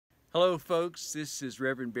Hello folks, this is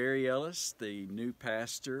Reverend Barry Ellis, the new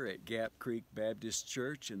pastor at Gap Creek Baptist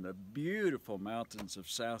Church in the beautiful mountains of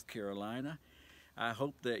South Carolina. I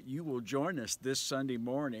hope that you will join us this Sunday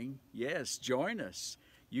morning. Yes, join us.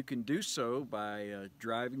 You can do so by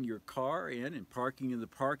driving your car in and parking in the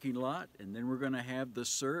parking lot, and then we're going to have the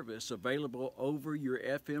service available over your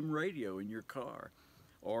FM radio in your car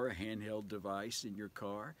or a handheld device in your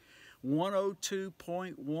car.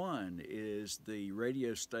 102.1 is the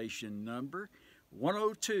radio station number,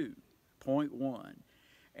 102.1,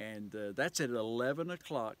 and that's at 11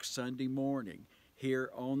 o'clock Sunday morning here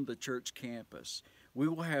on the church campus. We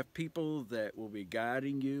will have people that will be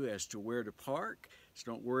guiding you as to where to park,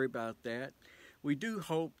 so don't worry about that. We do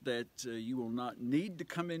hope that you will not need to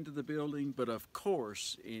come into the building, but of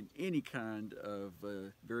course, in any kind of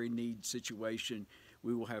very need situation,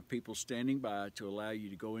 we will have people standing by to allow you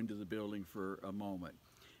to go into the building for a moment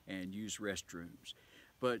and use restrooms.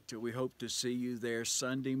 But we hope to see you there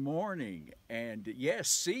Sunday morning. And yes,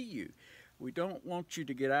 see you. We don't want you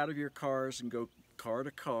to get out of your cars and go car to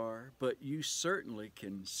car, but you certainly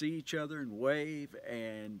can see each other and wave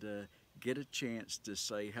and get a chance to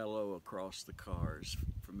say hello across the cars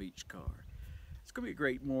from each car. It's going to be a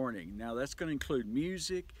great morning. Now that's going to include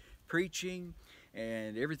music, preaching,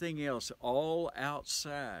 and everything else all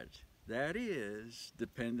outside. That is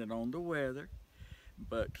dependent on the weather,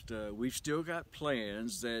 but we've still got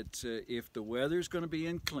plans that if the weather is going to be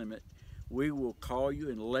inclement, we will call you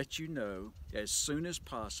and let you know as soon as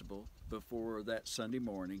possible before that Sunday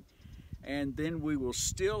morning. And then we will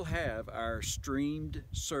still have our streamed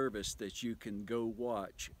service that you can go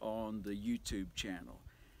watch on the YouTube channel.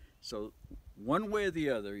 So one way or the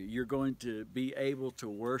other, you're going to be able to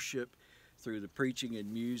worship through the preaching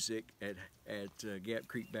and music at Gap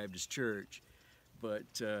Creek Baptist Church.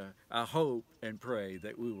 But I hope and pray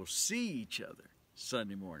that we will see each other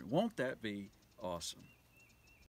Sunday morning. Won't that be awesome?